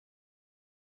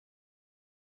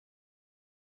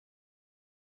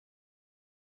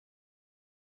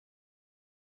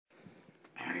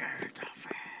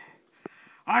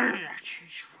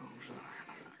cheese frozen.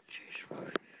 Cheese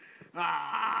frozen.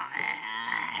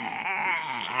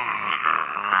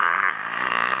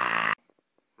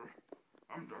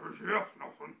 I'm WTF,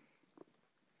 nothing.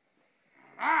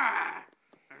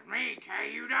 It's me,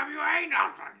 K-U-W-A,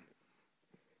 nothing.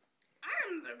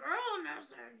 I'm the girl,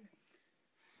 Nelson.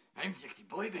 I'm sexy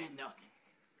boy band, nothing.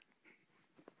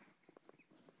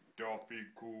 Duffy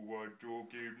cool to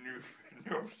give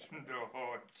Nelson the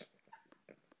heart.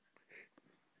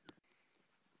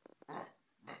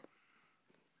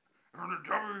 In the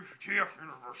WTF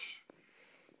universe,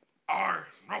 I,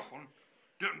 nothing,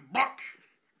 getting Buck,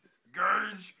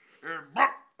 Gage, and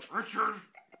Buck Richard.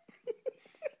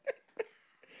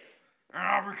 And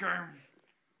I became,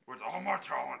 with all my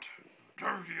talent,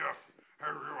 WTF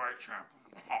heavyweight champion.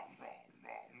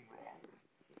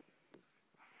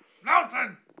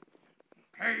 Nelson!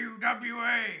 K-U-W-A.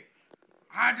 I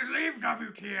had to leave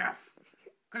WTF,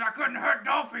 because I couldn't hurt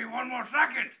Dolphy one more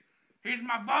second. He's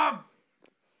my bub.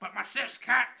 But my sis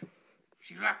cat,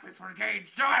 she left me for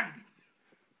Gage Dunn.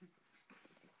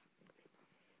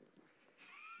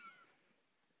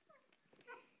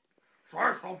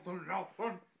 Say something,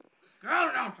 Nelson.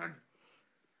 Girl, Nelson.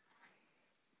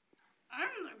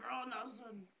 I'm the girl,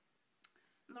 Nelson.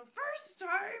 The first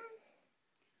time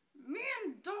me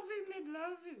and Dolphy made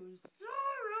love, it was so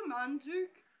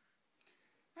romantic.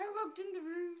 I walked in the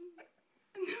room,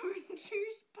 and there were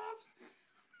cheese puffs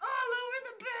all over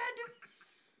the bed.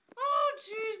 Oh,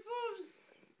 cheese puffs!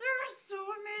 They were so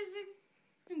amazing.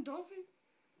 And Dolphy,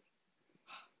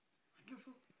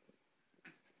 wonderful.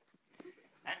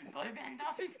 And boy band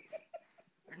Dolphy?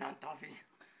 Or not Dolphy?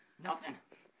 Nelson.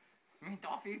 Me and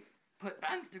Dolphy put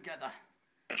bands together.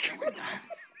 And we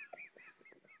dance.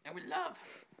 And we love.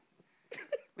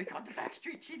 We call the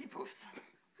Backstreet Cheesy Poofs.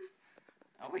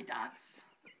 And we dance.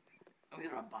 And we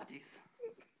rub bodies.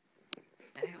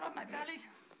 And he rub my belly.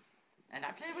 And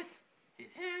I play with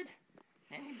his head.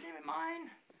 And he play with mine.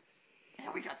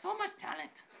 And we got so much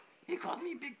talent. He called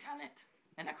me big talent.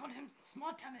 And I called him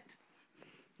small talent.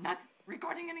 Not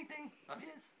regarding anything of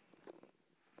his.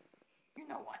 You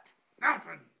know what?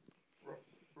 Nelson!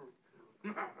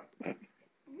 Nelson!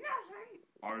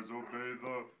 I obey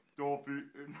the Dolphy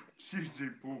and Cheesy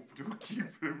Poof to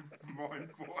keep him mine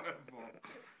forever.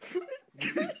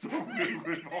 He's so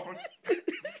moving on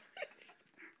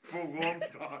for a long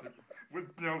time with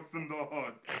Nelson the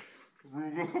Hunt,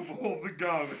 ruler of all the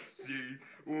galaxy.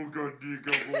 Ooga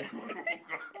digga ooga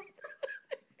ooga.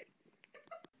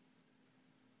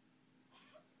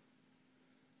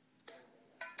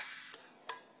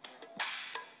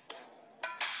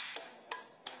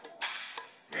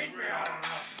 Teach me how to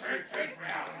know. Teach me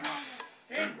how to know.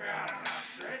 Teach me how to know.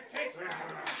 Teach me how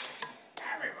to know.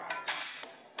 Everybody knows.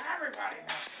 Everybody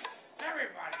knows.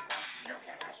 Everybody knows. You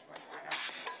can't ask me why not.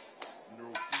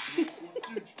 Nelson,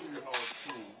 teach me how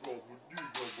to rubber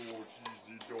digga more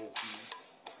cheesy Dolphy.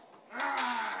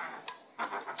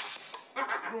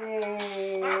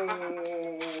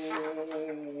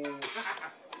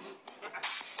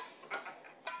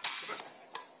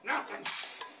 Nothing.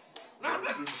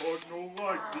 Nelson Hunt don't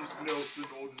like this Nelson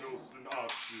or Nelson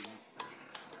option.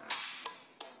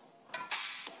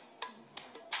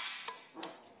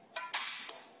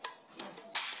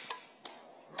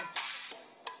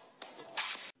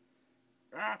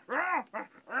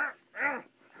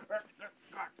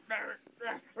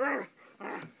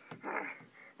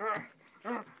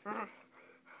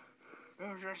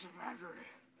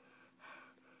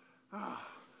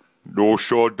 No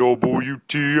sure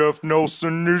WTF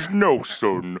Nelson is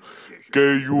Nelson.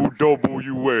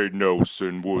 KUWA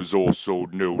Nelson was also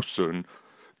Nelson.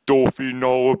 Dolphy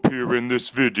now appear in this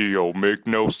video, make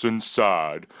Nelson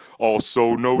sad.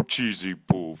 Also no cheesy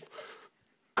poof.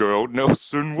 Girl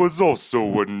Nelson was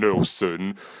also a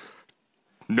Nelson.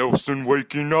 Nelson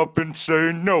waking up and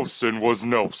saying Nelson was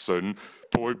Nelson.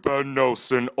 Boy band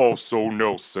Nelson also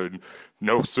Nelson.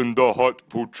 Nelson the Hutt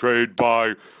portrayed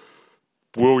by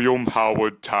William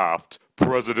Howard Taft,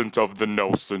 President of the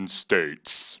Nelson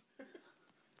States.